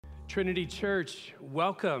Trinity Church,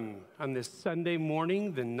 welcome on this Sunday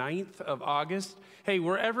morning, the 9th of August. Hey,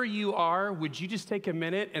 wherever you are, would you just take a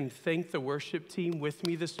minute and thank the worship team with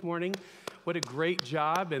me this morning? What a great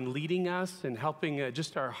job in leading us and helping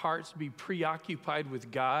just our hearts be preoccupied with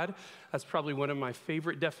God. That's probably one of my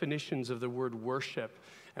favorite definitions of the word worship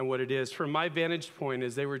and what it is. From my vantage point,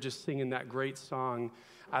 as they were just singing that great song,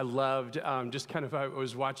 I loved I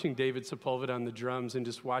was watching David Sepulveda on the drums and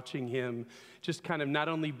just watching him just kind of not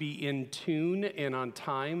only be in tune and on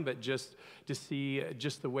time, but just to see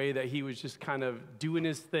just the way that he was just kind of doing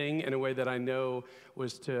his thing in a way that I know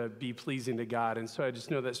was to be pleasing to God. And so I just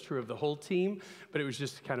know that's true of the whole team, but it was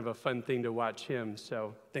just kind of a fun thing to watch him.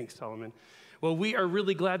 So thanks, Solomon. Well, we are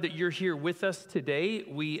really glad that you're here with us today.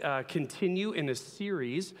 We continue in a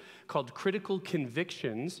series called Critical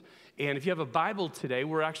Convictions. And if you have a Bible today,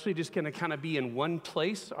 we're actually just going to kind of be in one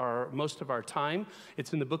place most of our time.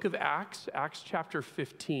 It's in the book of Acts, Acts chapter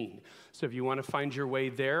 15. So if you want to find your way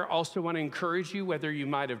there, also want to encourage you, whether you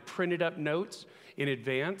might have printed up notes in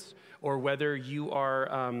advance or whether you are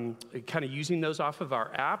kind of using those off of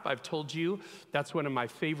our app. I've told you that's one of my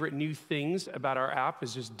favorite new things about our app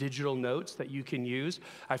is just digital notes that you can use.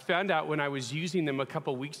 I found out when I was using them a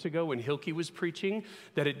couple weeks ago when Hilke was preaching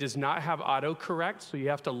that it does not have autocorrect, so you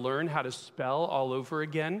have to learn how to spell all over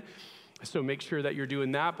again. So make sure that you're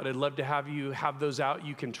doing that, but I'd love to have you have those out.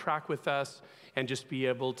 You can track with us and just be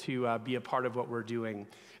able to be a part of what we're doing.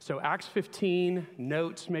 So Acts 15,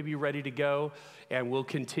 notes may be ready to go, and we'll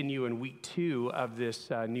continue in week 2 of this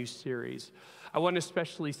new series. I want to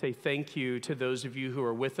especially say thank you to those of you who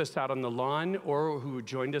are with us out on the lawn or who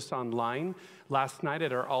joined us online last night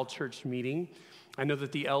at our all-church meeting. I know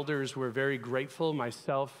that the elders were very grateful,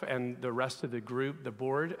 myself and the rest of the group, the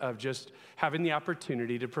board, of just having the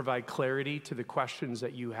opportunity to provide clarity to the questions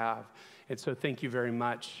that you have. And so thank you very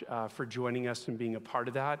much for joining us and being a part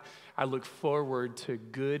of that. I look forward to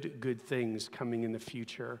good things coming in the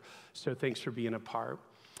future. So thanks for being a part.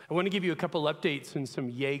 I want to give you a couple updates and some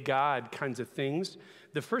yay God kinds of things.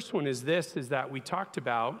 The first one is that we talked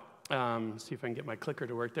about, see if I can get my clicker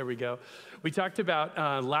to work. There we go. We talked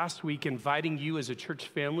about last week inviting you as a church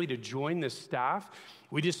family to join the staff.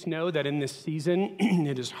 We just know that in this season,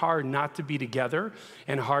 it is hard not to be together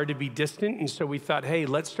and hard to be distant. And so we thought, hey,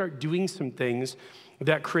 let's start doing some things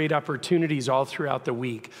that create opportunities all throughout the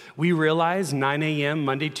week. We realize 9 a.m.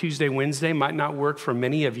 Monday, Tuesday, Wednesday might not work for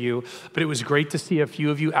many of you, but it was great to see a few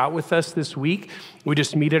of you out with us this week. We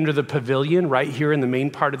just meet under the pavilion right here in the main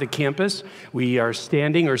part of the campus. We are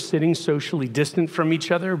standing or sitting socially distant from each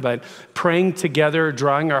other, but praying together,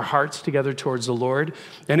 drawing our hearts together towards the Lord.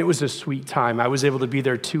 And it was a sweet time. I was able to be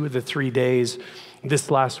there 2 of the 3 days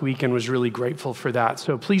this last week and was really grateful for that.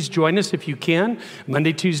 So please join us if you can.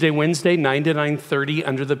 Monday, Tuesday, Wednesday, 9 to 9:30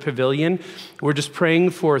 under the pavilion. We're just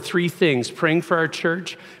praying for 3 things: praying for our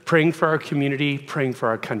church, praying for our community, praying for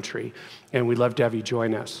our country. And we'd love to have you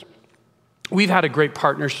join us. We've had a great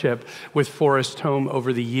partnership with Forest Home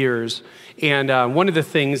over the years. And one of the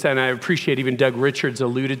things, and I appreciate even Doug Richards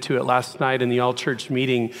alluded to it last night in the all-church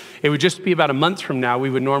meeting, it would just be about a month from now, we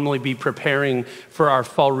would normally be preparing for our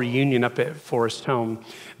fall reunion up at Forest Home.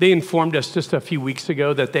 They informed us just a few weeks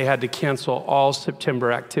ago that they had to cancel all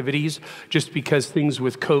September activities just because things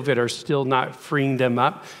with COVID are still not freeing them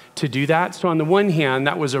up to do that. So on the one hand,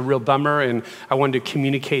 that was a real bummer, and I wanted to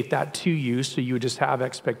communicate that to you so you would just have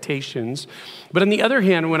expectations. But on the other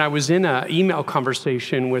hand, when I was in an email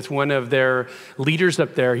conversation with one of their leaders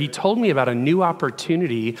up there, he told me about a new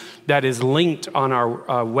opportunity that is linked on our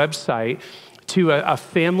website to a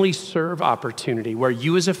family serve opportunity where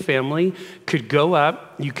you as a family could go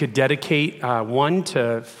up, you could dedicate 1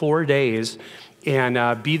 to 4 days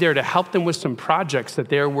and be there to help them with some projects that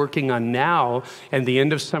they're working on now and the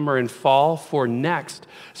end of summer and fall for next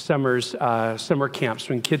summer's summer camps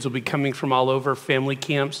when kids will be coming from all over, family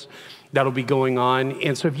camps that'll be going on.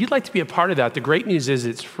 And so if you'd like to be a part of that, the great news is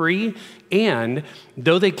it's free. And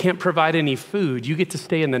though they can't provide any food, you get to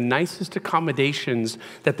stay in the nicest accommodations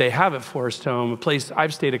that they have at Forest Home, a place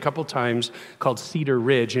I've stayed a couple times called Cedar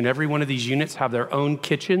Ridge. And every one of these units have their own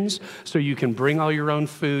kitchens, so you can bring all your own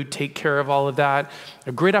food, take care of all of that.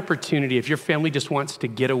 A great opportunity if your family just wants to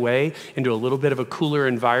get away into a little bit of a cooler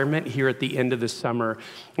environment here at the end of the summer.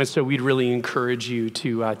 And so we'd really encourage you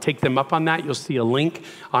to take them up on that. You'll see a link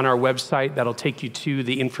on our website that'll take you to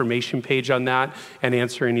the information page on that and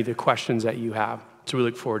answer any of the questions that you have. So we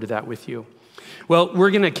look forward to that with you. Well,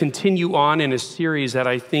 we're going to continue on in a series that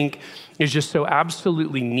I think is just so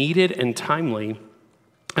absolutely needed and timely.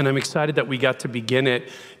 And I'm excited that we got to begin it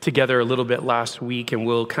together a little bit last week, and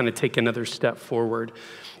we'll kind of take another step forward.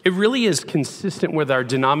 It really is consistent with our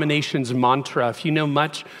denomination's mantra. If you know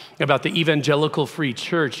much about the Evangelical Free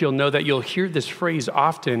Church, you'll know that you'll hear this phrase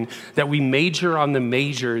often, that we major on the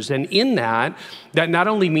majors. And in that not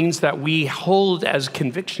only means that we hold as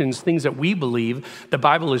convictions things that we believe the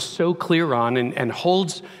Bible is so clear on and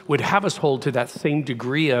would have us hold to that same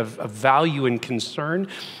degree of value and concern,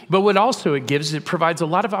 but what also it provides a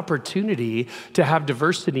lot of opportunity to have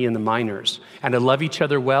diversity in the minors and to love each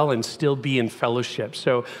other well and still be in fellowship.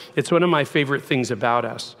 So it's one of my favorite things about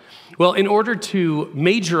us. Well, in order to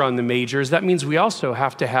major on the majors, that means we also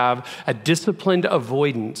have to have a disciplined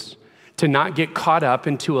avoidance to not get caught up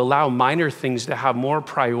and to allow minor things to have more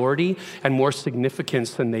priority and more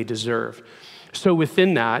significance than they deserve. So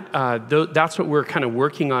within that, that's what we're kind of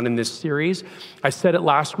working on in this series. I said it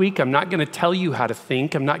last week, I'm not gonna tell you how to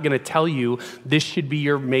think. I'm not gonna tell you this should be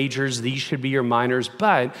your majors, these should be your minors,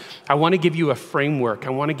 but I wanna give you a framework.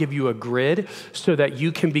 I wanna give you a grid so that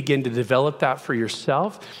you can begin to develop that for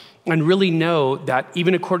yourself and really know that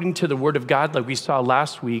even according to the Word of God, like we saw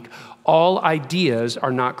last week, all ideas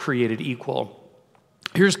are not created equal.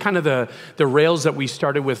 Here's kind of the rails that we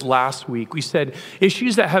started with last week. We said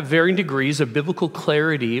issues that have varying degrees of biblical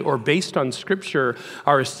clarity or based on Scripture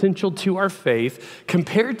are essential to our faith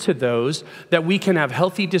compared to those that we can have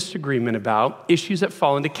healthy disagreement about, issues that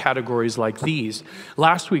fall into categories like these.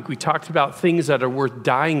 Last week, we talked about things that are worth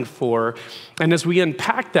dying for. And as we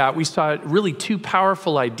unpacked that, we saw really two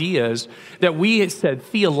powerful ideas that we said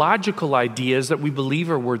theological ideas that we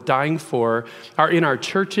believe are worth dying for are in our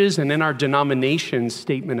churches and in our denominations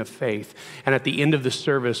statement of faith. And at the end of the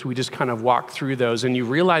service, we just kind of walked through those. And you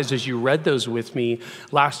realized as you read those with me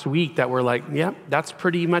last week that we're like, yeah, that's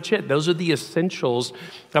pretty much it. Those are the essentials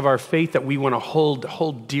of our faith that we want to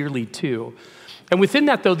hold dearly to. And within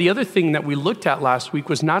that, though, the other thing that we looked at last week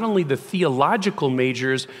was not only the theological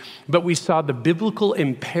majors, but we saw the biblical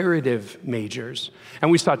imperative majors. And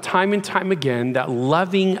we saw time and time again that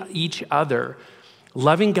loving each other,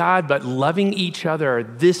 loving God, but loving each other,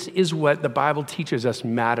 this is what the Bible teaches us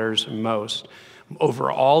matters most. Over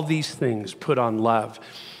all these things, put on love.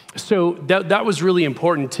 So that was really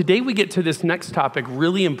important. Today we get to this next topic,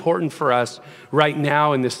 really important for us right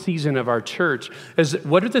now in this season of our church, is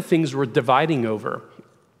what are the things we're dividing over?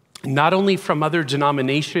 Not only from other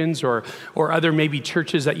denominations or other maybe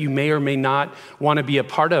churches that you may or may not want to be a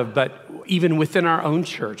part of, but even within our own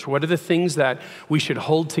church. What are the things that we should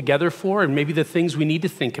hold together for, and maybe the things we need to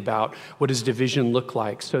think about? What does division look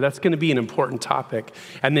like? So that's going to be an important topic.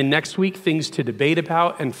 And then next week, things to debate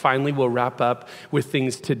about, and finally we'll wrap up with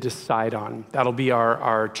things to decide on. That'll be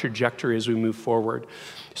our trajectory as we move forward.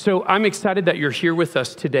 So I'm excited that you're here with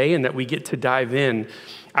us today and that we get to dive in.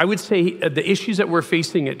 I would say the issues that we're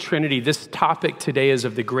facing at Trinity, this topic today is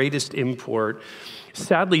of the greatest import.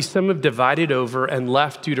 Sadly, some have divided over and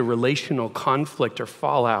left due to relational conflict or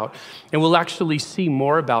fallout. And we'll actually see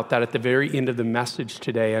more about that at the very end of the message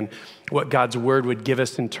today and what God's word would give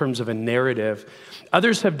us in terms of a narrative.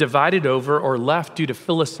 Others have divided over or left due to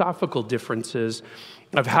philosophical differences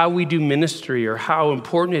of how we do ministry or how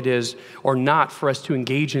important it is or not for us to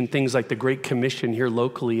engage in things like the Great Commission here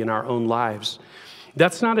locally in our own lives.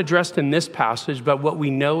 That's not addressed in this passage, but what we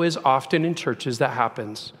know is often in churches that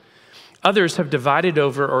happens. Others have divided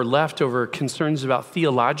over or left over concerns about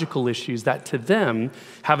theological issues that to them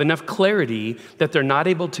have enough clarity that they're not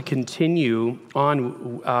able to continue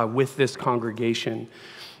on with this congregation.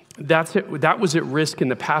 That was at risk in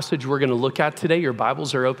the passage we're going to look at today. Your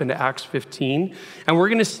Bibles are open to Acts 15. And we're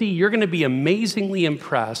going to see, you're going to be amazingly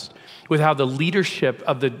impressed with how the leadership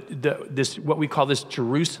of this what we call this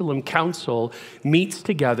Jerusalem Council meets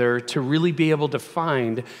together to really be able to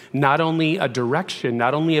find not only a direction,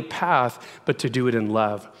 not only a path, but to do it in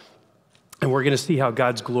love. And we're going to see how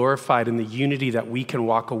God's glorified in the unity that we can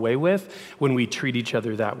walk away with when we treat each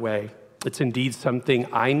other that way. It's indeed something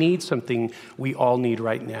I need, something we all need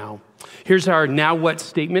right now. Here's our now what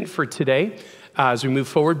statement for today as we move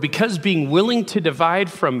forward. Because being willing to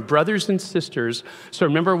divide from brothers and sisters, so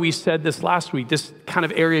remember we said this last week, this kind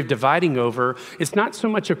of area of dividing over, it's not so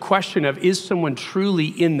much a question of is someone truly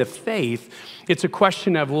in the faith, it's a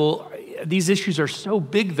question of, well, these issues are so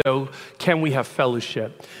big though, can we have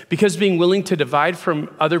fellowship? Because being willing to divide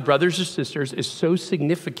from other brothers or sisters is so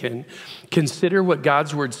significant, consider what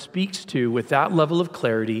God's word speaks to with that level of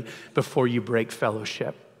clarity before you break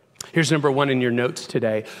fellowship. Here's number one in your notes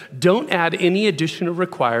today. Don't add any additional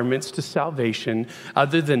requirements to salvation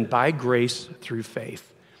other than by grace through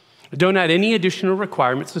faith. Don't add any additional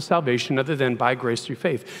requirements to salvation other than by grace through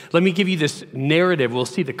faith. Let me give you this narrative. We'll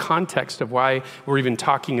see the context of why we're even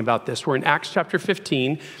talking about this. We're in Acts chapter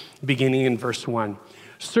 15, beginning in verse 1.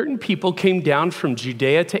 Certain people came down from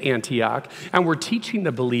Judea to Antioch and were teaching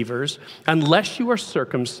the believers, unless you are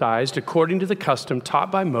circumcised according to the custom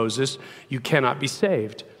taught by Moses, you cannot be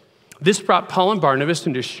saved. This brought Paul and Barnabas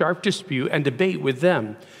into sharp dispute and debate with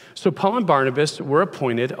them. So Paul and Barnabas were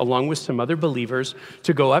appointed, along with some other believers,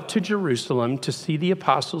 to go up to Jerusalem to see the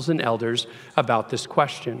apostles and elders about this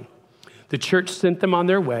question. The church sent them on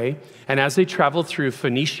their way, and as they traveled through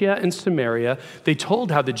Phoenicia and Samaria, they told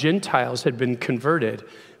how the Gentiles had been converted.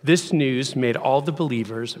 This news made all the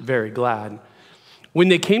believers very glad. When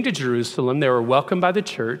they came to Jerusalem, they were welcomed by the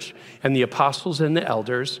church and the apostles and the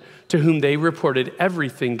elders, to whom they reported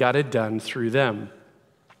everything God had done through them.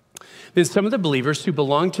 Then some of the believers who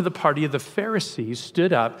belonged to the party of the Pharisees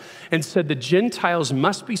stood up and said the Gentiles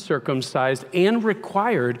must be circumcised and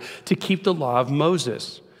required to keep the law of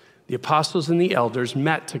Moses. The apostles and the elders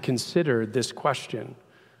met to consider this question.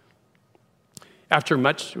 After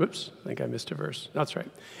much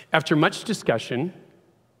discussion,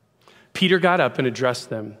 Peter got up and addressed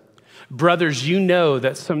them. Brothers, you know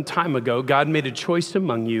that some time ago God made a choice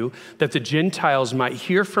among you that the Gentiles might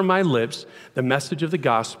hear from my lips the message of the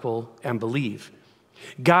gospel and believe.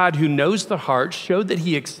 God, who knows the heart, showed that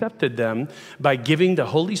he accepted them by giving the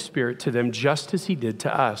Holy Spirit to them just as he did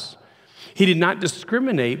to us. He did not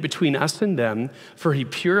discriminate between us and them, for he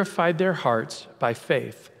purified their hearts by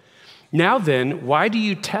faith. Now then, why do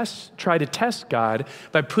you try to test God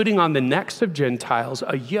by putting on the necks of Gentiles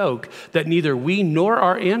a yoke that neither we nor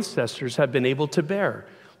our ancestors have been able to bear?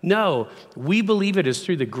 No, we believe it is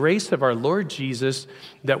through the grace of our Lord Jesus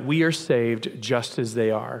that we are saved just as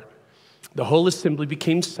they are. The whole assembly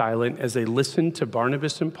became silent as they listened to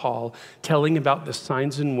Barnabas and Paul telling about the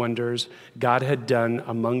signs and wonders God had done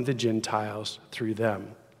among the Gentiles through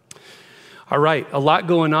them. All right, a lot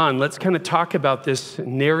going on. Let's kind of talk about this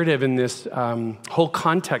narrative and this whole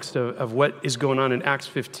context of what is going on in Acts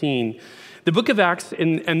 15. The book of Acts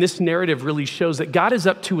and this narrative really shows that God is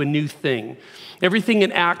up to a new thing. Everything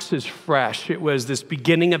in Acts is fresh. It was this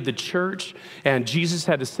beginning of the church, and Jesus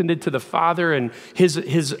had ascended to the Father, and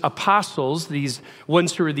his apostles, these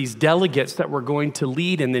ones who were these delegates that were going to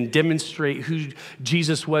lead and then demonstrate who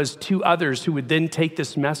Jesus was to others who would then take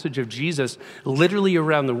this message of Jesus literally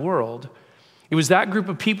around the world. It was that group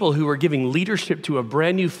of people who were giving leadership to a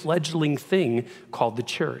brand new fledgling thing called the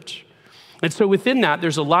church. And so within that,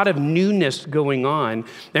 there's a lot of newness going on.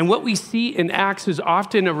 And what we see in Acts is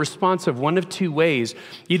often a response of one of two ways.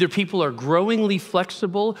 Either people are growingly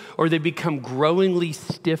flexible or they become growingly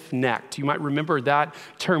stiff-necked. You might remember that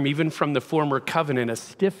term even from the former covenant, a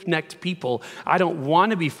stiff-necked people. I don't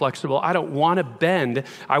want to be flexible. I don't want to bend.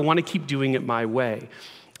 I want to keep doing it my way.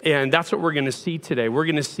 And that's what we're going to see today. We're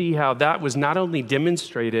going to see how that was not only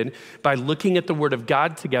demonstrated by looking at the Word of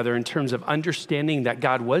God together in terms of understanding that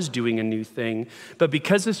God was doing a new thing, but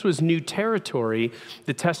because this was new territory,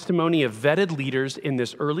 the testimony of vetted leaders in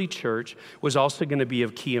this early church was also going to be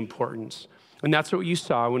of key importance. And that's what you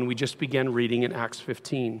saw when we just began reading in Acts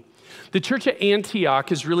 15. The church at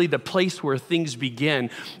Antioch is really the place where things begin.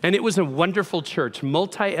 And it was a wonderful church,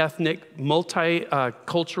 multi-ethnic,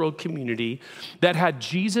 multi-cultural community that had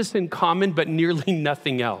Jesus in common, but nearly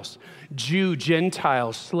nothing else. Jew,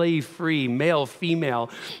 Gentile, slave free, male, female.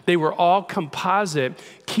 They were all composite,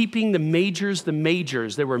 keeping the majors the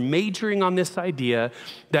majors. They were majoring on this idea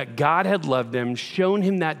that God had loved them, shown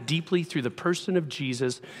him that deeply through the person of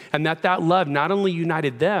Jesus, and that love not only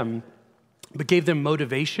united them, but gave them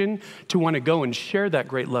motivation to want to go and share that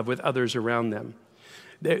great love with others around them.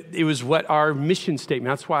 It was what our mission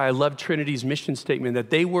statement, that's why I love Trinity's mission statement, that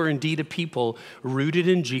they were indeed a people rooted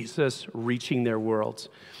in Jesus, reaching their worlds.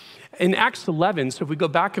 In Acts 11, so if we go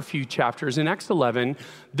back a few chapters, in Acts 11,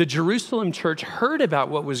 the Jerusalem church heard about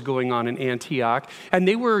what was going on in Antioch, and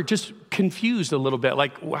they were just confused a little bit,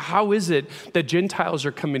 like, how is it that Gentiles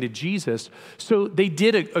are coming to Jesus? So they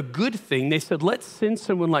did a good thing. They said, let's send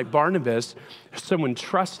someone like Barnabas, someone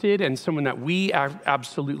trusted and someone that we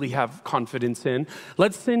absolutely have confidence in.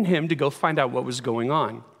 Let's send him to go find out what was going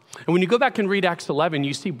on. And when you go back and read Acts 11,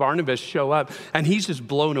 you see Barnabas show up, and he's just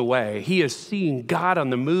blown away. He is seeing God on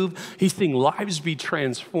the move. He's seeing lives be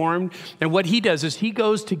transformed. And what he does is he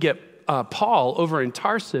goes to get Paul over in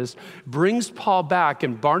Tarsus, brings Paul back,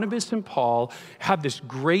 and Barnabas and Paul have this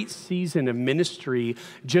great season of ministry,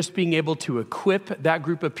 just being able to equip that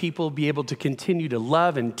group of people, be able to continue to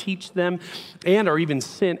love and teach them, and are even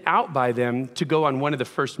sent out by them to go on one of the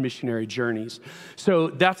first missionary journeys. So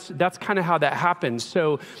that's kind of how that happens.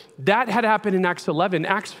 So that had happened in Acts 11.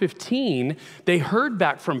 Acts 15, they heard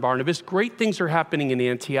back from Barnabas. Great things are happening in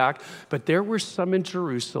Antioch, but there were some in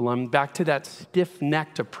Jerusalem, back to that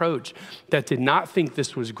stiff-necked approach, that did not think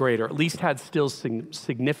this was great, or at least had still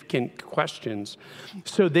significant questions.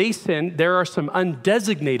 So there are some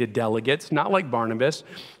undesignated delegates, not like Barnabas,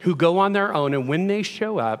 who go on their own, and when they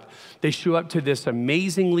show up to this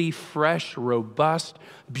amazingly fresh, robust,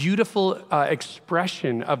 beautiful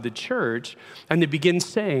expression of the church, and they begin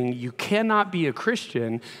saying, you cannot be a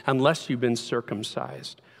Christian unless you've been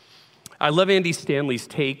circumcised. I love Andy Stanley's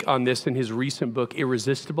take on this in his recent book,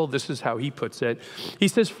 Irresistible. This is how he puts it. He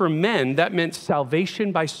says, for men, that meant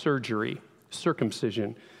salvation by surgery,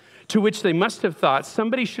 circumcision, to which they must have thought,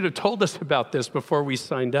 somebody should have told us about this before we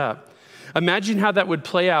signed up. Imagine how that would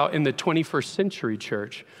play out in the 21st century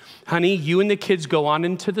church. Honey, you and the kids go on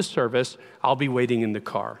into the service. I'll be waiting in the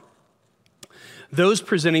car. Those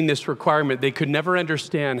presenting this requirement, they could never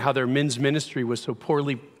understand how their men's ministry was so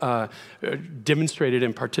poorly demonstrated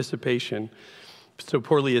in participation, so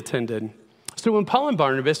poorly attended. So when Paul and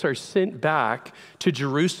Barnabas are sent back to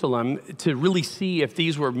Jerusalem to really see if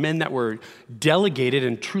these were men that were delegated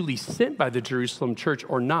and truly sent by the Jerusalem church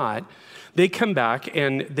or not, they come back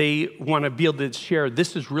and they want to be able to share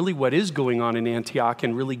this is really what is going on in Antioch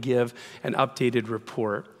and really give an updated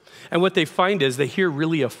report. And what they find is they hear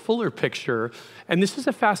really a fuller picture. And this is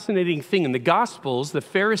a fascinating thing. In the Gospels, the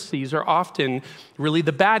Pharisees are often really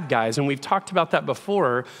the bad guys. And we've talked about that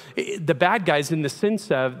before. The bad guys in the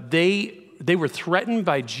sense of they were threatened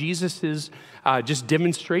by Jesus's just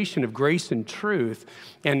demonstration of grace and truth.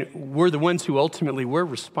 And we're the ones who ultimately were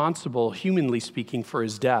responsible, humanly speaking, for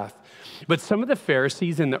his death. But some of the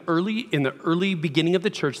Pharisees in the early beginning of the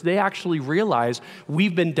church, they actually realize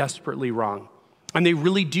we've been desperately wrong. And they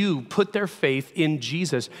really do put their faith in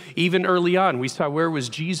Jesus. Even early on, we saw where was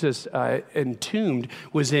Jesus entombed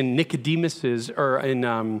was in Nicodemus's, or in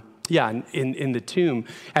the tomb.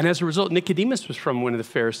 And as a result, Nicodemus was from one of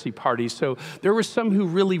the Pharisee parties. So there were some who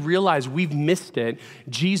really realized we've missed it.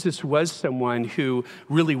 Jesus was someone who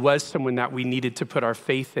really was someone that we needed to put our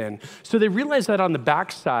faith in. So they realized that on the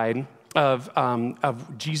backside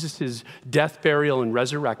of Jesus' death, burial, and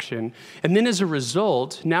resurrection. And then as a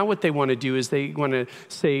result, now what they want to do is they want to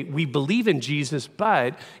say, we believe in Jesus,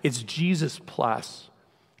 but it's Jesus plus.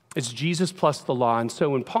 It's Jesus plus the law. And so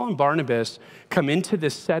when Paul and Barnabas come into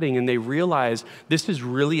this setting and they realize this is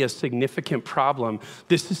really a significant problem,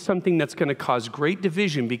 this is something that's going to cause great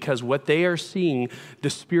division, because what they are seeing the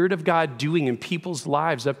Spirit of God doing in people's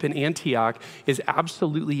lives up in Antioch is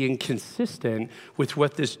absolutely inconsistent with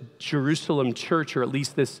what this Jerusalem church, or at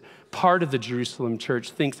least this part of the Jerusalem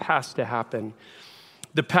church, thinks has to happen.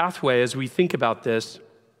 The pathway, as we think about this,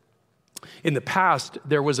 in the past,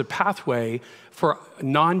 there was a pathway for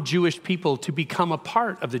non-Jewish people to become a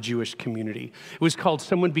part of the Jewish community. It was called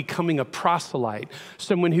someone becoming a proselyte,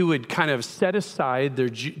 someone who would kind of set aside their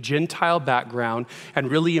Gentile background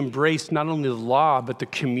and really embrace not only the law, but the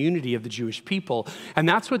community of the Jewish people. And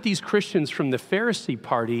that's what these Christians from the Pharisee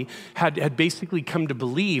party had basically come to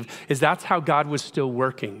believe, is that's how God was still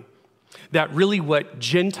working. That really what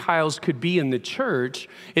Gentiles could be in the church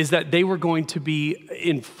is that they were going to be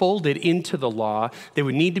enfolded into the law. They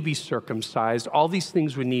would need to be circumcised. All these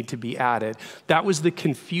things would need to be added. That was the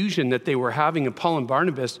confusion that they were having. And Paul and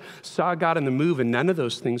Barnabas saw God in the move, and none of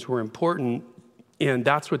those things were important. And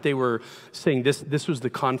that's what they were saying. This was the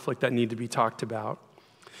conflict that needed to be talked about.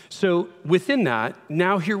 So within that,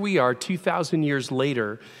 now here we are 2,000 years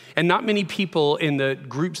later, and not many people in the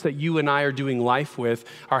groups that you and I are doing life with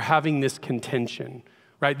are having this contention,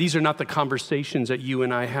 right? These are not the conversations that you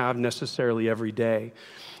and I have necessarily every day.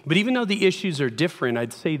 But even though the issues are different,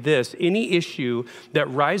 I'd say this: any issue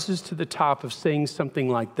that rises to the top of saying something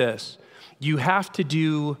like this, you have to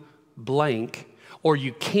do blank, or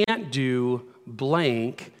you can't do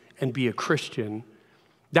blank and be a Christian,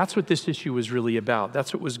 that's what this issue was really about.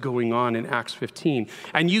 That's what was going on in Acts 15.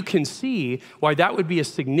 And you can see why that would be a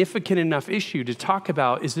significant enough issue to talk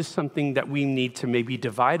about, is this something that we need to maybe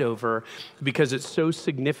divide over, because it's so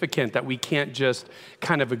significant that we can't just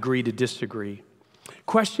kind of agree to disagree.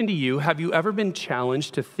 Question to you, have you ever been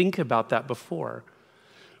challenged to think about that before?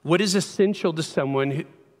 What is essential to someone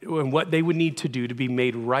and what they would need to do to be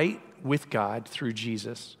made right with God through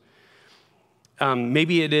Jesus?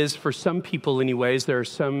 Maybe it is for some people anyways. There are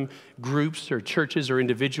some groups or churches or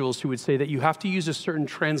individuals who would say that you have to use a certain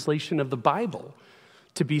translation of the Bible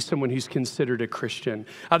to be someone who's considered a Christian.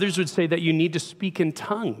 Others would say that you need to speak in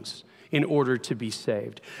tongues in order to be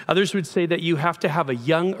saved. Others would say that you have to have a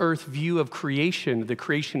young earth view of creation, the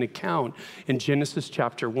creation account in Genesis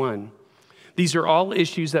chapter 1. These are all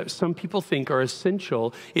issues that some people think are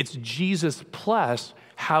essential. It's Jesus plus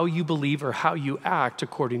how you believe or how you act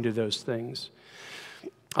according to those things.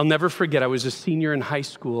 I'll never forget, I was a senior in high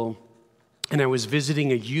school, and I was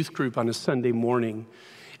visiting a youth group on a Sunday morning.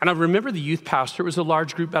 And I remember the youth pastor. It was a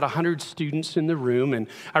large group, about 100 students in the room. And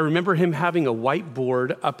I remember him having a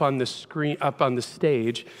whiteboard up on the screen, up on the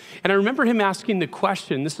stage. And I remember him asking the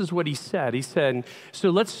question. This is what he said. He said, so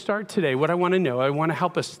let's start today. What I want to know, I want to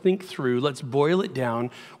help us think through. Let's boil it down.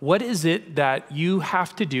 What is it that you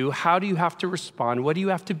have to do? How do you have to respond? What do you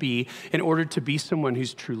have to be in order to be someone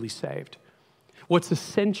who's truly saved? What's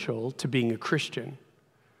essential to being a Christian?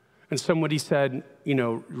 And somebody said,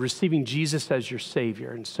 receiving Jesus as your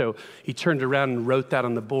Savior. And so he turned around and wrote that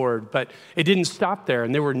on the board. But it didn't stop there.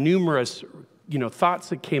 And there were numerous, thoughts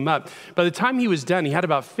that came up. By the time he was done, he had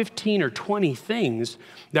about 15 or 20 things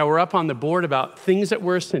that were up on the board about things that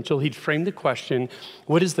were essential. He'd framed the question,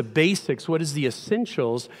 what is the basics? What is the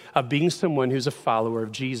essentials of being someone who's a follower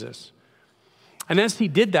of Jesus? And as he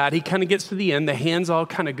did that, he kind of gets to the end, the hands all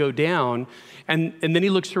kind of go down, and then he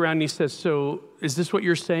looks around and he says, so is this what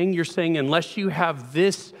you're saying? You're saying unless you have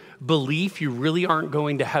this belief, you really aren't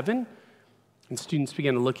going to heaven? And students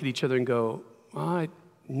began to look at each other and go,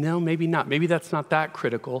 no, maybe not. Maybe that's not that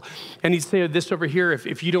critical. And he'd say this over here,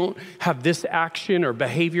 if you don't have this action or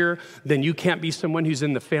behavior, then you can't be someone who's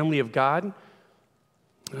in the family of God.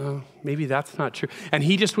 Oh, maybe that's not true. And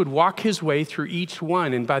he just would walk his way through each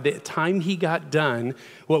one. And by the time he got done,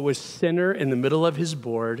 what was center in the middle of his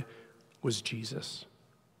board was Jesus.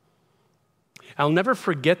 I'll never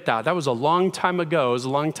forget that. That was a long time ago. It was a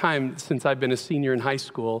long time since I've been a senior in high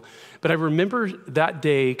school. But I remember that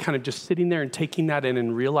day kind of just sitting there and taking that in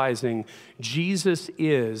and realizing Jesus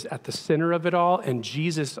is at the center of it all, and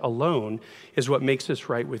Jesus alone is what makes us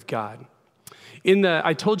right with God.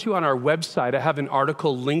 I told you on our website, I have an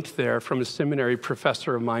article linked there from a seminary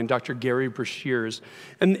professor of mine, Dr. Gary Brashears.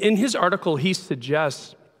 And in his article, he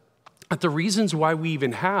suggests that the reasons why we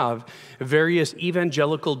even have various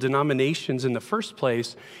evangelical denominations in the first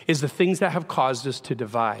place is the things that have caused us to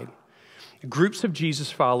divide. Groups of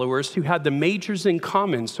Jesus followers who had the majors in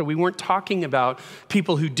common. So we weren't talking about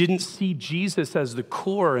people who didn't see Jesus as the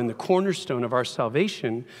core and the cornerstone of our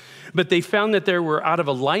salvation, but they found that they were out of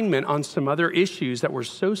alignment on some other issues that were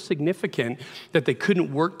so significant that they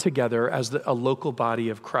couldn't work together as a local body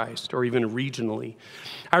of Christ or even regionally.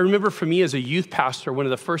 I remember for me as a youth pastor, one of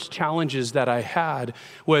the first challenges that I had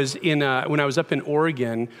was when I was up in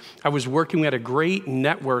Oregon. I was working, we had a great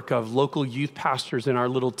network of local youth pastors in our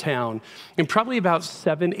little town, and probably about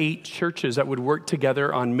 7-8 churches that would work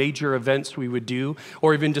together on major events we would do,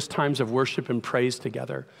 or even just times of worship and praise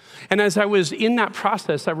together. And as I was in that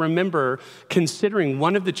process, I remember considering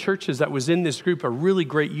one of the churches that was in this group, a really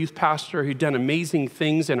great youth pastor who'd done amazing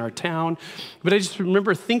things in our town. But I just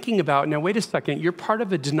remember thinking about, now wait a second, you're part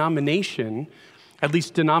of a denomination, at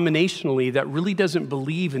least denominationally, that really doesn't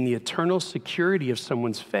believe in the eternal security of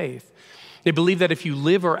someone's faith. They believe that if you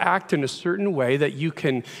live or act in a certain way, that you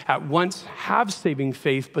can at once have saving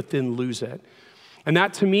faith, but then lose it. And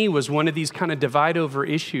that to me was one of these kind of divide over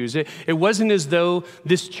issues. It wasn't as though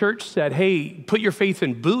this church said, hey, put your faith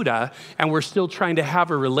in Buddha, and we're still trying to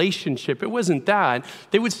have a relationship. It wasn't that.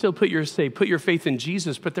 They would still put your faith in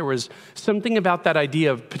Jesus, but there was something about that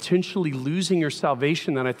idea of potentially losing your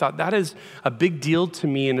salvation that I thought that is a big deal to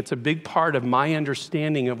me, and it's a big part of my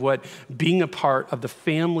understanding of what being a part of the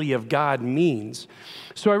family of God means.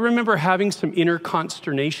 So I remember having some inner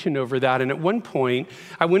consternation over that. And at one point,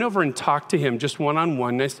 I went over and talked to him just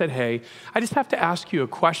one-on-one. And I said, hey, I just have to ask you a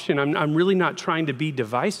question. I'm really not trying to be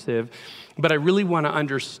divisive, but I really want to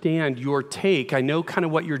understand your take. I know kind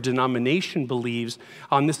of what your denomination believes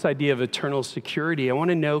on this idea of eternal security. I want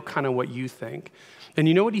to know kind of what you think. And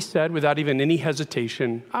you know what he said without even any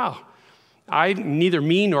hesitation? Neither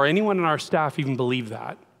me nor anyone on our staff even believe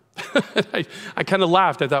that. I kind of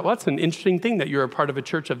laughed. I thought, well, that's an interesting thing that you're a part of a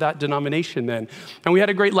church of that denomination then. And we had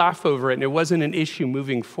a great laugh over it, and it wasn't an issue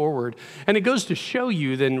moving forward. And it goes to show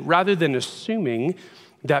you then, rather than assuming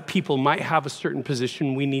that people might have a certain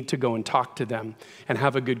position, we need to go and talk to them and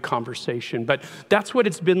have a good conversation. But that's what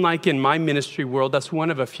it's been like in my ministry world. That's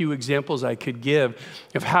one of a few examples I could give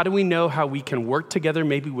of how do we know how we can work together,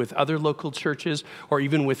 maybe with other local churches or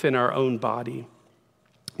even within our own body.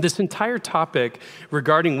 This entire topic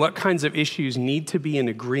regarding what kinds of issues need to be in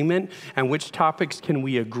agreement and which topics can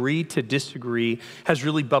we agree to disagree has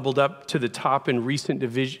really bubbled up to the top in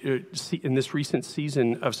this recent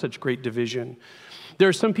season of such great division. There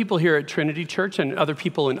are some people here at Trinity Church and other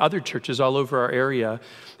people in other churches all over our area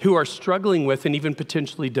who are struggling with and even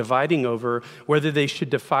potentially dividing over whether they should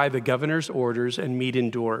defy the governor's orders and meet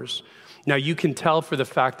indoors. Now, you can tell for the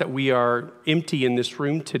fact that we are empty in this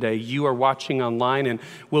room today. You are watching online, and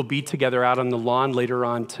we'll be together out on the lawn later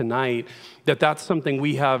on tonight, that's something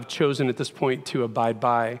we have chosen at this point to abide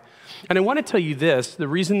by. And I want to tell you this, the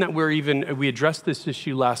reason that we addressed this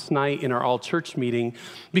issue last night in our all-church meeting,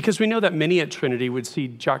 because we know that many at Trinity would see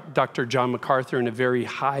Dr. John MacArthur in a very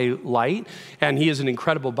high light, and he is an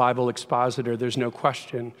incredible Bible expositor, there's no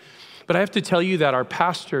question. But I have to tell you that our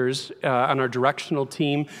pastors on our directional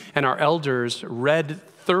team and our elders read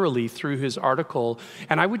thoroughly through his article.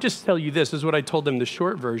 And I would just tell you this is what I told them, the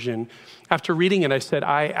short version. After reading it, I said,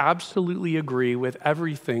 I absolutely agree with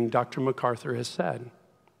everything Dr. MacArthur has said.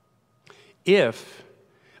 If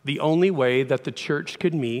the only way that the church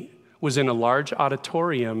could meet was in a large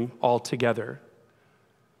auditorium all together.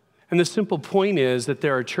 And the simple point is that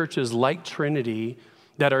there are churches like Trinity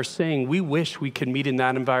that are saying, we wish we could meet in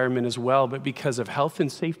that environment as well, but because of health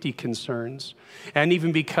and safety concerns, and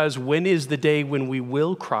even because when is the day when we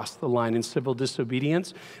will cross the line in civil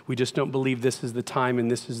disobedience, we just don't believe this is the time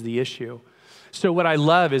and this is the issue. So what I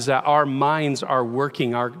love is that our minds are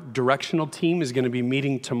working. Our directional team is going to be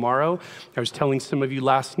meeting tomorrow. I was telling some of you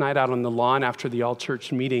last night out on the lawn after the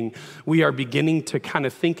all-church meeting, we are beginning to kind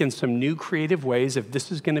of think in some new creative ways. If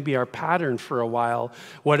this is going to be our pattern for a while,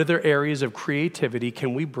 what other areas of creativity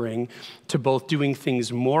can we bring to both doing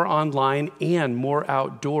things more online and more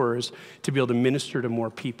outdoors to be able to minister to more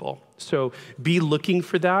people? So be looking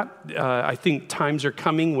for that. I think times are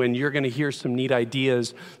coming when you're going to hear some neat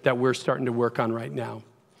ideas that we're starting to work on right now.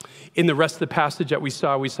 In the rest of the passage that we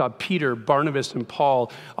saw Peter, Barnabas, and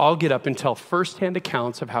Paul all get up and tell firsthand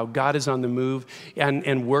accounts of how God is on the move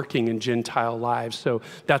and working in Gentile lives. So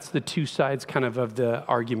that's the two sides kind of the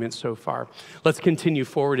argument so far. Let's continue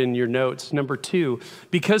forward in your notes. Number 2,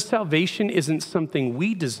 because salvation isn't something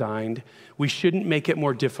we designed, we shouldn't make it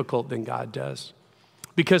more difficult than God does.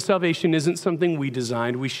 Because salvation isn't something we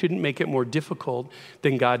designed, we shouldn't make it more difficult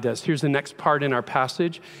than God does. Here's the next part in our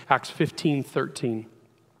passage, Acts 15:13.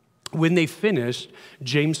 When they finished,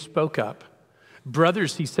 James spoke up.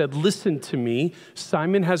 Brothers, he said, listen to me.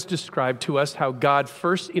 Simon has described to us how God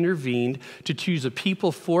first intervened to choose a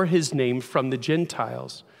people for his name from the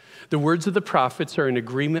Gentiles. The words of the prophets are in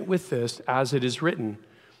agreement with this, as it is written.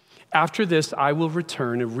 After this, I will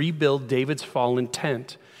return and rebuild David's fallen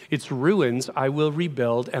tent. Its ruins I will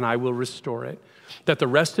rebuild and I will restore it, that the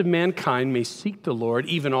rest of mankind may seek the Lord,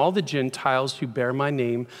 even all the Gentiles who bear my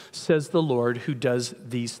name, says the Lord who does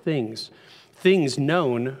these things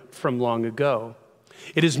known from long ago.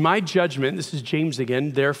 It is my judgment, this is James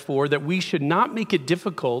again, therefore, that we should not make it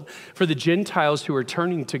difficult for the Gentiles who are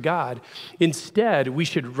turning to God. Instead, we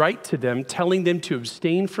should write to them, telling them to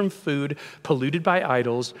abstain from food polluted by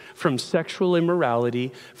idols, from sexual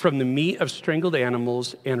immorality, from the meat of strangled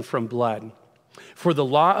animals, and from blood. For the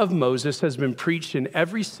law of Moses has been preached in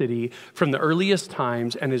every city from the earliest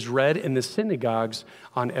times and is read in the synagogues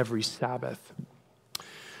on every Sabbath.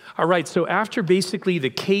 All right, so after basically the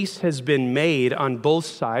case has been made on both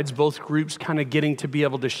sides, both groups kind of getting to be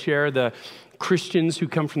able to share, the Christians who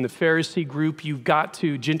come from the Pharisee group,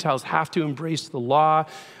 Gentiles have to embrace the law.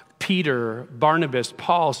 Peter, Barnabas,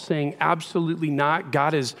 Paul saying absolutely not.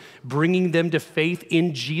 God is bringing them to faith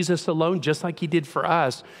in Jesus alone, just like he did for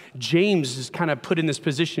us. James is kind of put in this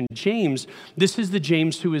position. James, this is the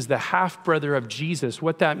James who is the half-brother of Jesus.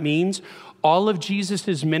 What that means, all of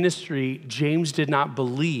Jesus' ministry, James did not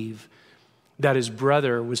believe that his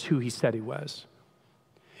brother was who he said he was.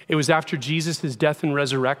 It was after Jesus' death and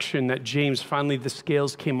resurrection that James, finally the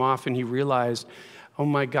scales came off and he realized, oh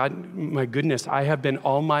my God, my goodness, I have been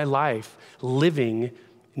all my life living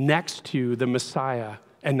next to the Messiah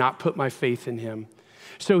and not put my faith in him.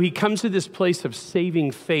 So he comes to this place of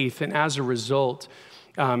saving faith, and as a result,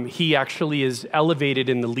 he actually is elevated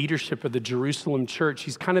in the leadership of the Jerusalem church.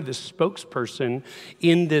 He's kind of the spokesperson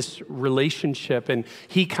in this relationship, and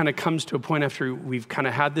he kind of comes to a point after we've kind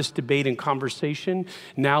of had this debate and conversation,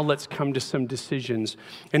 now let's come to some decisions.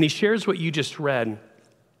 And he shares what you just read.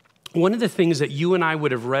 One of the things that you and I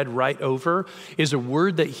would have read right over is a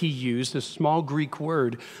word that he used, a small Greek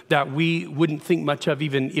word that we wouldn't think much of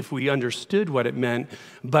even if we understood what it meant.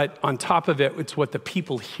 But on top of it, it's what the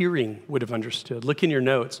people hearing would have understood. Look in your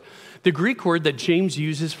notes. The Greek word that James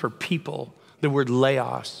uses for people, the word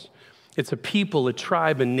laos, It's a people, a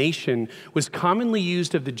tribe, a nation, was commonly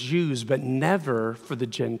used of the Jews, but never for the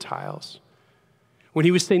Gentiles. When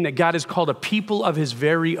he was saying that God has called a people of his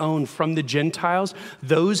very own from the Gentiles,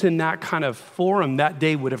 those in that kind of forum that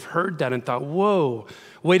day would have heard that and thought, whoa,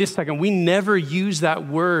 wait a second, we never use that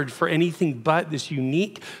word for anything but this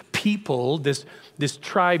unique people, this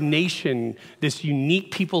tribe nation, this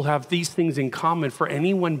unique people have these things in common for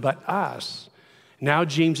anyone but us. Now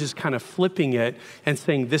James is kind of flipping it and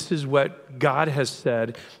saying this is what God has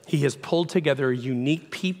said. He has pulled together a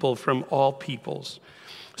unique people from all peoples.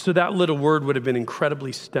 So that little word would have been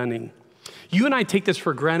incredibly stunning. You and I take this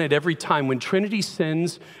for granted every time. When Trinity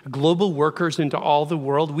sends global workers into all the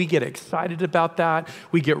world, we get excited about that.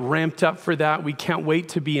 We get ramped up for that. We can't wait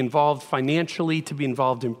to be involved financially, to be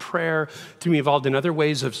involved in prayer, to be involved in other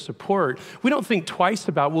ways of support. We don't think twice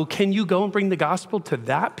about, well, can you go and bring the gospel to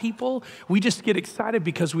that people? We just get excited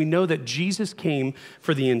because we know that Jesus came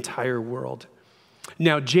for the entire world.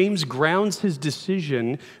 Now, James grounds his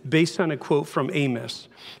decision based on a quote from Amos,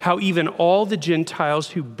 how even all the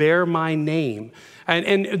Gentiles who bear my name.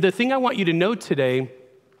 And the thing I want you to know today,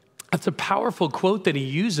 that's a powerful quote that he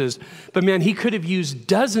uses, but man, he could have used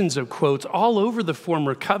dozens of quotes all over the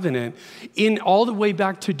former covenant, in all the way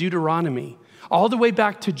back to Deuteronomy, all the way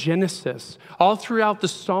back to Genesis, all throughout the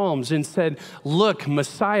Psalms, and said, look,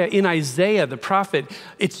 Messiah, in Isaiah, the prophet,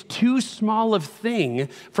 it's too small of thing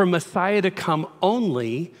for Messiah to come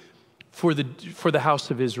only for the house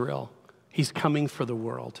of Israel. He's coming for the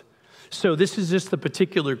world. So this is just the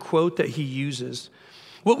particular quote that he uses.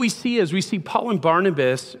 What we see is Paul and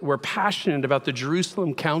Barnabas were passionate about the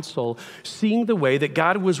Jerusalem council, seeing the way that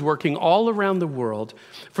God was working all around the world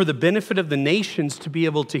for the benefit of the nations to be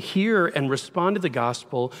able to hear and respond to the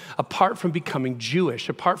gospel apart from becoming Jewish,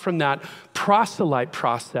 apart from that proselyte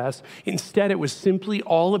process. Instead, it was simply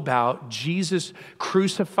all about Jesus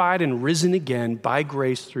crucified and risen again by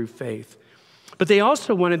grace through faith. But they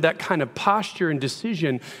also wanted that kind of posture and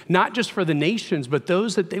decision, not just for the nations, but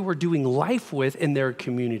those that they were doing life with in their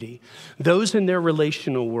community, those in their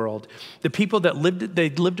relational world, the people that they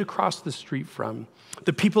lived across the street from,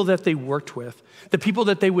 the people that they worked with, the people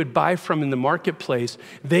that they would buy from in the marketplace.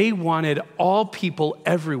 They wanted all people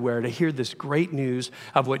everywhere to hear this great news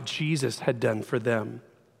of what Jesus had done for them.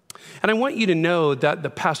 And I want you to know that the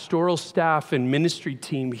pastoral staff and ministry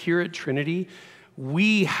team here at Trinity,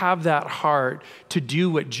 we have that heart to do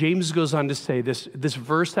what James goes on to say, this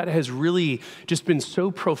verse that has really just been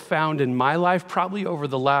so profound in my life, probably over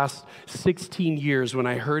the last 16 years when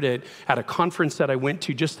I heard it at a conference that I went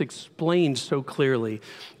to, just explained so clearly.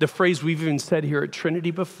 The phrase we've even said here at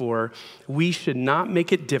Trinity before, we should not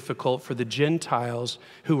make it difficult for the Gentiles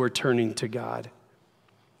who are turning to God.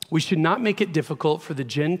 We should not make it difficult for the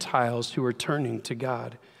Gentiles who are turning to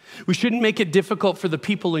God. We shouldn't make it difficult for the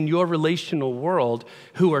people in your relational world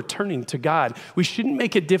who are turning to God. We shouldn't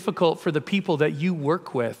make it difficult for the people that you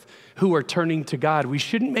work with who are turning to God. We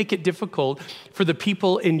shouldn't make it difficult for the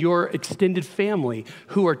people in your extended family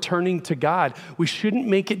who are turning to God. We shouldn't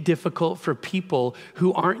make it difficult for people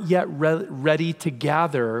who aren't yet ready to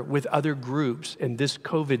gather with other groups in this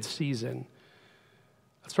COVID season.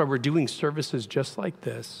 That's why we're doing services just like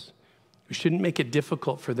this. We shouldn't make it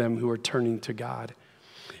difficult for them who are turning to God.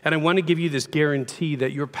 And I want to give you this guarantee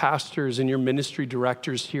that your pastors and your ministry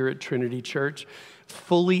directors here at Trinity Church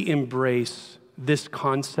fully embrace this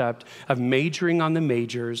concept of majoring on the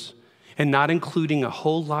majors and not including a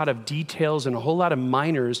whole lot of details and a whole lot of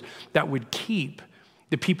minors that would keep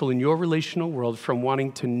the people in your relational world from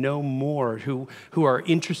wanting to know more, who are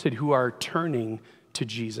interested, who are turning to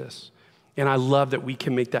Jesus. And I love that we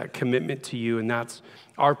can make that commitment to you, and that's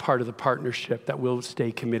our part of the partnership that we'll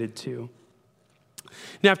stay committed to.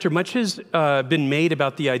 Now, after much has been made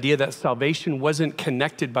about the idea that salvation wasn't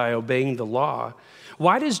connected by obeying the law,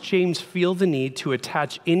 why does James feel the need to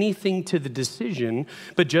attach anything to the decision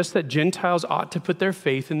but just that Gentiles ought to put their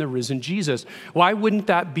faith in the risen Jesus? Why wouldn't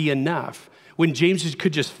that be enough? When James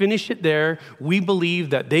could just finish it there, we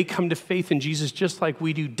believe that they come to faith in Jesus just like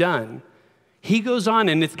we do, done. He goes on,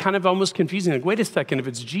 and it's kind of almost confusing. Like, wait a second, if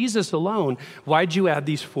it's Jesus alone, why'd you add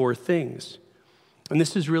these four things? And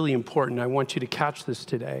this is really important. I want you to catch this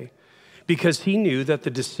today, because he knew that the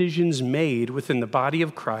decisions made within the body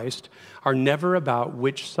of Christ are never about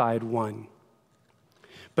which side won,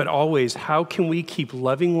 but always how can we keep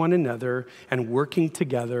loving one another and working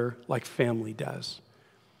together like family does.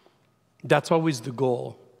 That's always the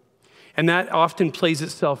goal. And that often plays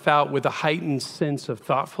itself out with a heightened sense of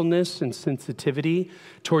thoughtfulness and sensitivity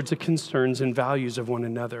towards the concerns and values of one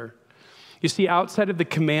another. You see, outside of the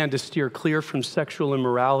command to steer clear from sexual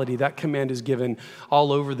immorality, that command is given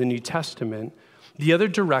all over the New Testament. The other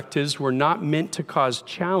directives were not meant to cause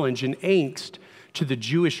challenge and angst to the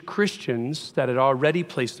Jewish Christians that had already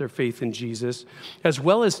placed their faith in Jesus, as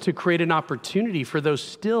well as to create an opportunity for those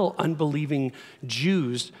still unbelieving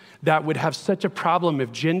Jews that would have such a problem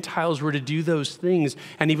if Gentiles were to do those things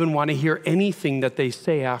and even want to hear anything that they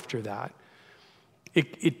say after that.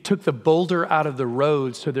 It took the boulder out of the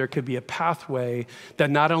road so there could be a pathway that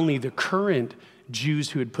not only the current Jews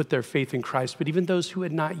who had put their faith in Christ, but even those who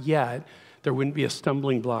had not yet, there wouldn't be a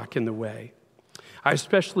stumbling block in the way. I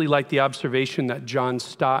especially like the observation that John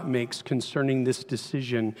Stott makes concerning this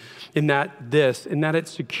decision in that it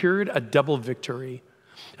secured a double victory,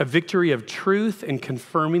 a victory of truth in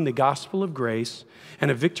confirming the gospel of grace, and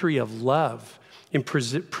a victory of love in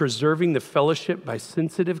preserving the fellowship by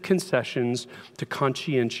sensitive concessions to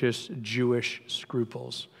conscientious Jewish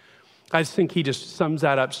scruples. I think he just sums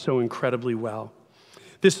that up so incredibly well.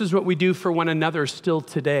 This is what we do for one another still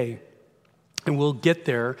today. And we'll get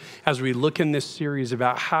there as we look in this series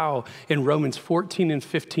about how in Romans 14 and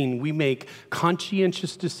 15, we make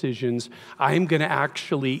conscientious decisions. I am going to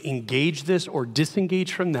actually engage this or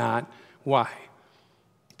disengage from that. Why?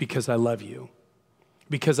 Because I love you.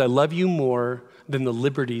 Because I love you more than the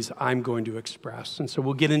liberties I'm going to express. And so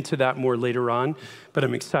we'll get into that more later on, but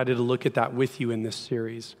I'm excited to look at that with you in this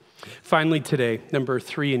series. Finally today, number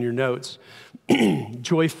 3 in your notes,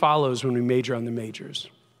 joy follows when we major on the majors.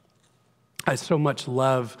 I so much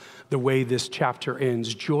love the way this chapter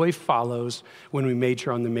ends. Joy follows when we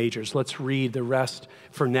major on the majors. Let's read the rest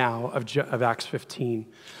for now of Acts 15.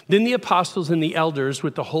 Then the apostles and the elders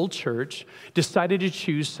with the whole church decided to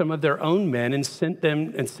choose some of their own men and send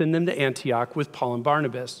them to Antioch with Paul and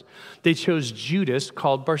Barnabas. They chose Judas,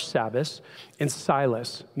 called Barsabbas, and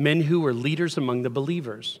Silas, men who were leaders among the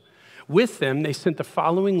believers. With them, they sent the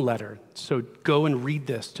following letter. So go and read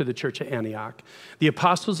this to the church at Antioch. The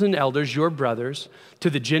apostles and elders, your brothers, to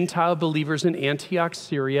the Gentile believers in Antioch,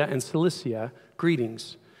 Syria, and Cilicia,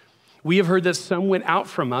 greetings. We have heard that some went out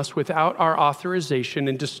from us without our authorization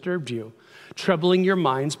and disturbed you, troubling your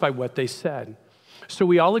minds by what they said. So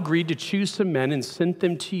we all agreed to choose some men and send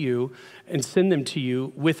them to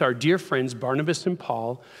you with our dear friends Barnabas and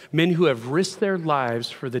Paul, men who have risked their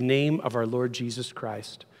lives for the name of our Lord Jesus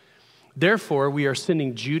Christ. Therefore, we are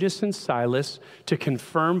sending Judas and Silas to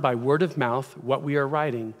confirm by word of mouth what we are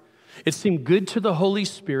writing. It seemed good to the Holy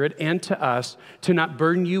Spirit and to us to not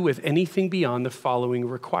burden you with anything beyond the following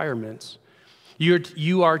requirements.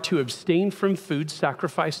 You are to abstain from food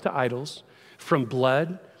sacrificed to idols, from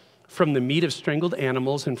blood, from the meat of strangled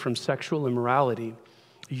animals, and from sexual immorality.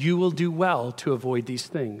 You will do well to avoid these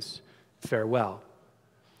things. Farewell.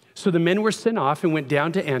 So the men were sent off and went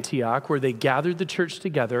down to Antioch, where they gathered the church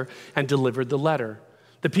together and delivered the letter.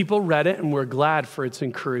 The people read it and were glad for its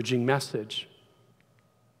encouraging message.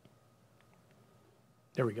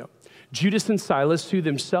 There we go. Judas and Silas, who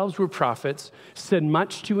themselves were prophets, said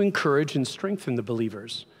much to encourage and strengthen the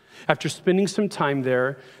believers. After spending some time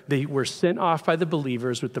there, they were sent off by the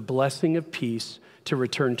believers with the blessing of peace to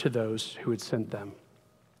return to those who had sent them.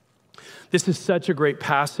 This is such a great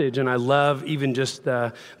passage, and I love even just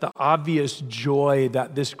the obvious joy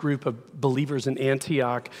that this group of believers in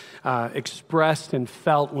Antioch expressed and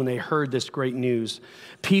felt when they heard this great news.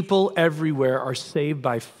 People everywhere are saved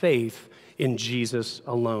by faith in Jesus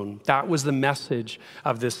alone. That was the message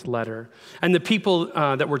of this letter. And the people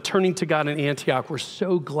that were turning to God in Antioch were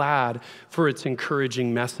so glad for its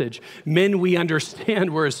encouraging message. Men, we understand,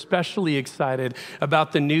 were especially excited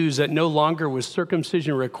about the news that no longer was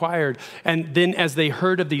circumcision required. And then as they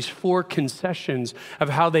heard of these 4 concessions of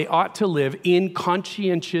how they ought to live in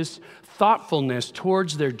conscientious thoughtfulness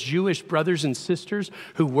towards their Jewish brothers and sisters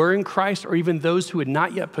who were in Christ, or even those who had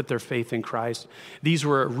not yet put their faith in Christ, these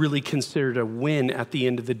were really considered a win at the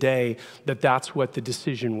end of the day, that's what the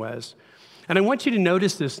decision was. And I want you to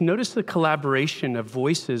notice this. Notice the collaboration of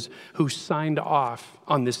voices who signed off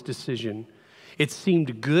on this decision. It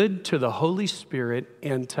seemed good to the Holy Spirit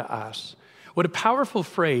and to us. What a powerful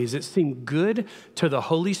phrase. It seemed good to the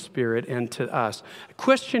Holy Spirit and to us. A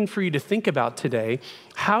question for you to think about today.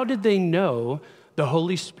 How did they know the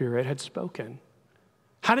Holy Spirit had spoken?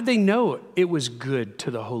 How did they know it was good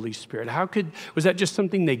to the Holy Spirit? Was that just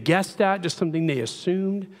something they guessed at, just something they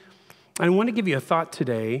assumed? I want to give you a thought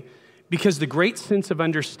today, because the great sense of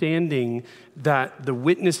understanding that the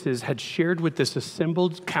witnesses had shared with this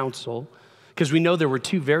assembled council, because we know there were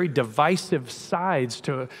 2 very divisive sides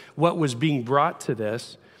to what was being brought to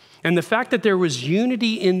this. And the fact that there was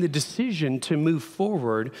unity in the decision to move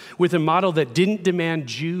forward with a model that didn't demand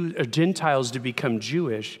Gentiles to become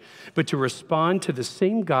Jewish, but to respond to the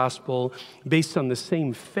same gospel based on the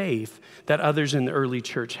same faith that others in the early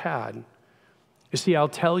church had. You see, I'll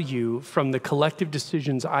tell you from the collective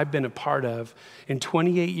decisions I've been a part of in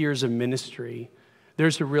 28 years of ministry,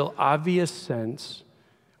 there's a real obvious sense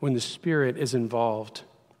when the Spirit is involved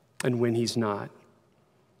and when he's not.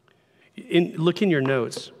 Look in your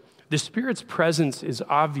notes. The Spirit's presence is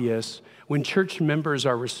obvious when church members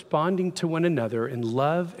are responding to one another in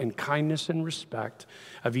love and kindness and respect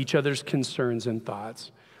of each other's concerns and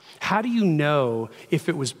thoughts. How do you know if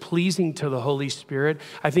it was pleasing to the Holy Spirit?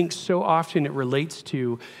 I think so often it relates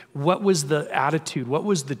to what was the attitude, what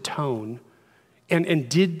was the tone, and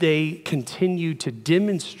did they continue to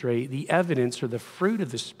demonstrate the evidence or the fruit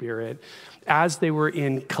of the Spirit as they were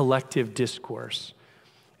in collective discourse?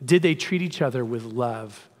 Did they treat each other with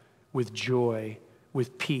love, with joy,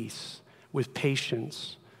 with peace, with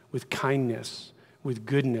patience, with kindness, with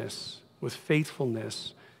goodness, with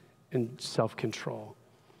faithfulness, and self-control?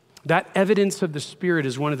 That evidence of the Spirit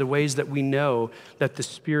is one of the ways that we know that the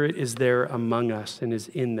Spirit is there among us and is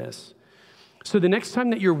in this. So the next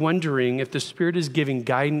time that you're wondering if the Spirit is giving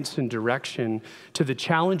guidance and direction to the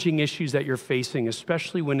challenging issues that you're facing,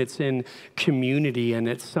 especially when it's in community and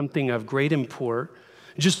it's something of great import,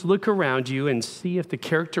 just look around you and see if the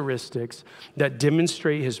characteristics that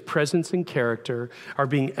demonstrate his presence and character are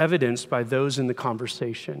being evidenced by those in the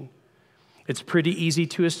conversation. It's pretty easy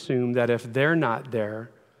to assume that if they're not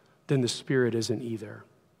there, then the Spirit isn't either.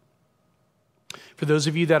 For those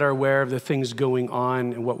of you that are aware of the things going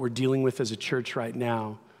on and what we're dealing with as a church right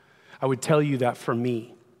now, I would tell you that for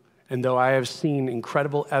me, and though I have seen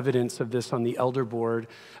incredible evidence of this on the elder board,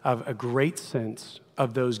 of a great sense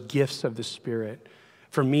of those gifts of the Spirit,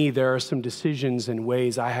 for me, there are some decisions and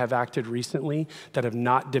ways I have acted recently that have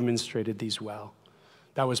not demonstrated these well.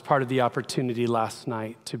 That was part of the opportunity last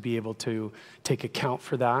night to be able to take account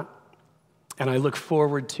for that. And I look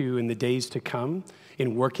forward to, in the days to come,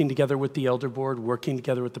 in working together with the elder board, working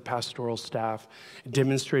together with the pastoral staff,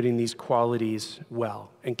 demonstrating these qualities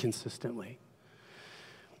well and consistently.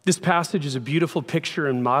 This passage is a beautiful picture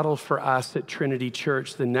and model for us at Trinity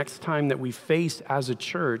Church the next time that we face as a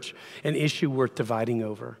church an issue worth dividing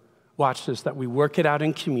over. Watch this, that we work it out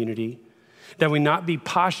in community, that we not be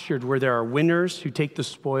postured where there are winners who take the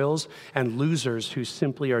spoils and losers who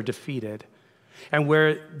simply are defeated, and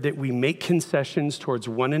where that we make concessions towards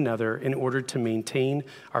one another in order to maintain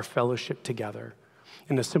our fellowship together.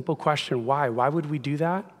 And a simple question, why? Why would we do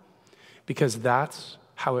that? Because that's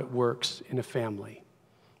how it works in a family.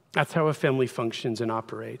 That's how a family functions and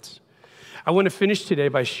operates. I want to finish today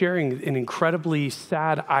by sharing an incredibly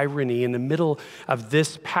sad irony in the middle of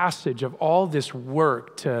this passage of all this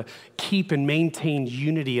work to keep and maintain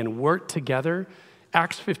unity and work together.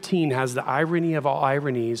 Acts 15 has the irony of all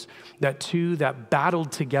ironies that two that battled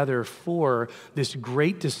together for this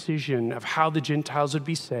great decision of how the Gentiles would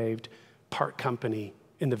be saved part company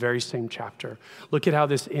in the very same chapter. Look at how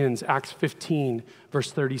this ends. Acts 15,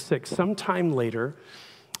 verse 36. Sometime later,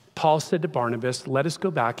 Paul said to Barnabas, "Let us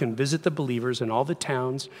go back and visit the believers in all the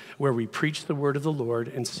towns where we preach the word of the Lord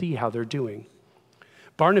and see how they're doing."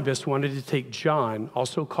 Barnabas wanted to take John,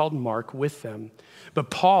 also called Mark, with them.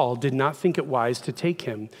 But Paul did not think it wise to take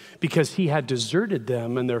him because he had deserted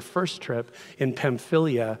them on their first trip in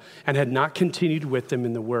Pamphylia and had not continued with them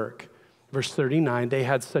in the work. Verse 39, they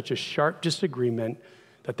had such a sharp disagreement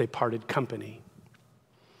that they parted company.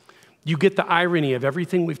 You get the irony of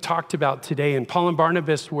everything we've talked about today, and Paul and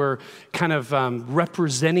Barnabas were kind of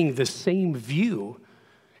representing the same view.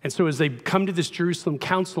 And so as they come to this Jerusalem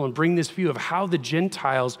council and bring this view of how the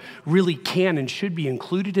Gentiles really can and should be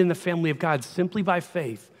included in the family of God simply by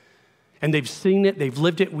faith, and they've seen it, they've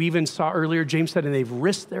lived it, we even saw earlier, James said, and they've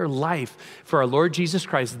risked their life for our Lord Jesus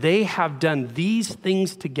Christ. They have done these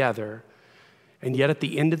things together, and yet at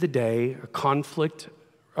the end of the day, a conflict,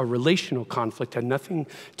 a relational conflict, had nothing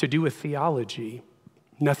to do with theology,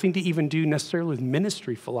 nothing to even do necessarily with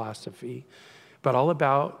ministry philosophy, but all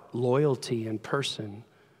about loyalty and person.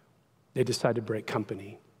 They decide to break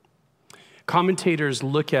company. Commentators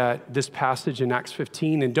look at this passage in Acts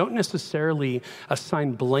 15 and don't necessarily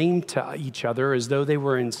assign blame to each other as though they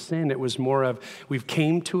were in sin. It was more of, we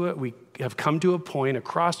have come to a point, a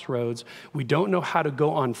crossroads. We don't know how to go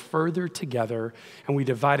on further together, and we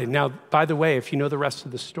divided. Now, by the way, if you know the rest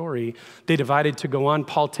of the story, they divided to go on.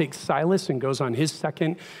 Paul takes Silas and goes on his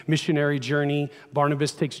second missionary journey.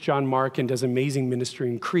 Barnabas takes John Mark and does amazing ministry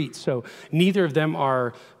in Crete. So neither of them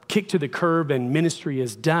are kicked to the curb and ministry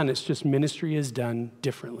is done. It's just ministry is done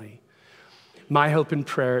differently. My hope and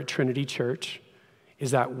prayer at Trinity Church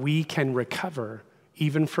is that we can recover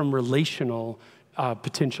even from relational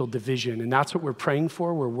potential division. And that's what we're praying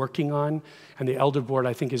for, we're working on. And the elder board,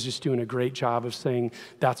 I think, is just doing a great job of saying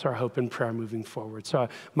that's our hope and prayer moving forward. So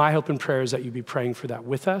my hope and prayer is that you be praying for that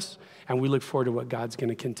with us, and we look forward to what God's going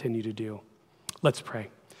to continue to do. Let's pray.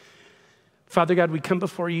 Father God, we come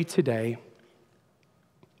before you today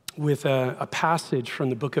with a passage from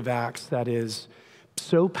the book of Acts that is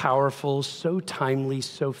so powerful, so timely,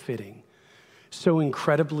 so fitting, so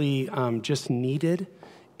incredibly just needed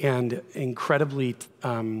and incredibly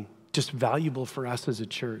just valuable for us as a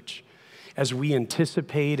church. As we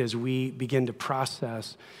anticipate, as we begin to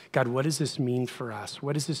process, God, what does this mean for us?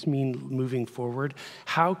 What does this mean moving forward?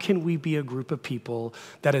 How can we be a group of people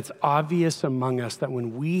that it's obvious among us that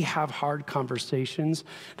when we have hard conversations,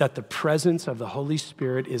 that the presence of the Holy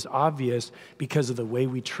Spirit is obvious because of the way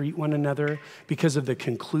we treat one another, because of the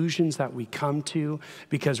conclusions that we come to,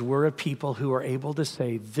 because we're a people who are able to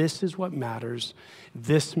say, this is what matters,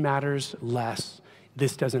 this matters less,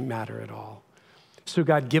 this doesn't matter at all. So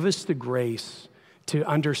God, give us the grace to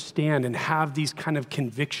understand and have these kind of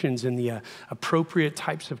convictions in the appropriate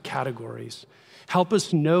types of categories. Help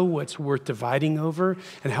us know what's worth dividing over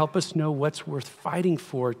and help us know what's worth fighting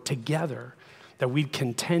for together, that we'd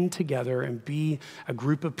contend together and be a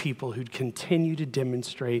group of people who'd continue to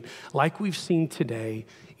demonstrate, like we've seen today,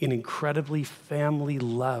 an incredibly family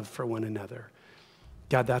love for one another.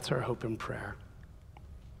 God, that's our hope and prayer.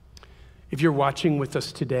 If you're watching with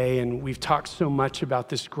us today, and we've talked so much about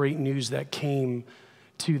this great news that came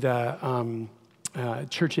to the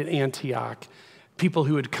church at Antioch, people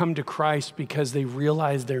who had come to Christ because they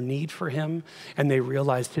realized their need for him and they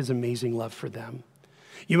realized his amazing love for them.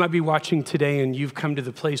 You might be watching today and you've come to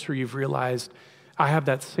the place where you've realized, I have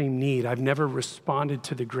that same need. I've never responded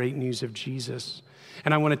to the great news of Jesus.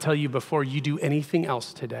 And I want to tell you, before you do anything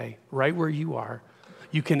else today, right where you are,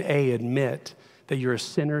 you can admit that you're a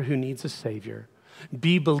sinner who needs a Savior.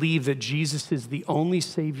 B, believe that Jesus is the only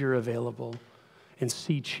Savior available. And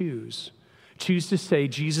C, choose. Choose to say,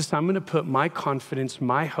 Jesus, I'm going to put my confidence,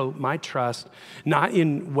 my hope, my trust, not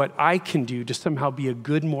in what I can do to somehow be a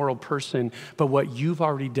good moral person, but what you've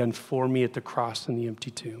already done for me at the cross and the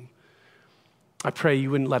empty tomb. I pray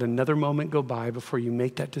you wouldn't let another moment go by before you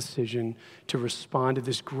make that decision to respond to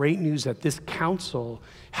this great news that this council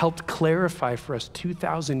helped clarify for us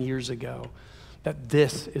 2,000 years ago, that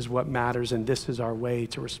this is what matters and this is our way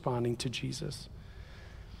to responding to Jesus.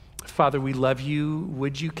 Father, we love you.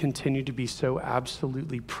 Would you continue to be so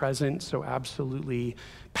absolutely present, so absolutely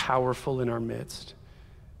powerful in our midst?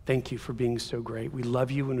 Thank you for being so great. We love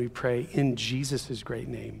you and we pray in Jesus' great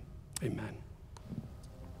name. Amen.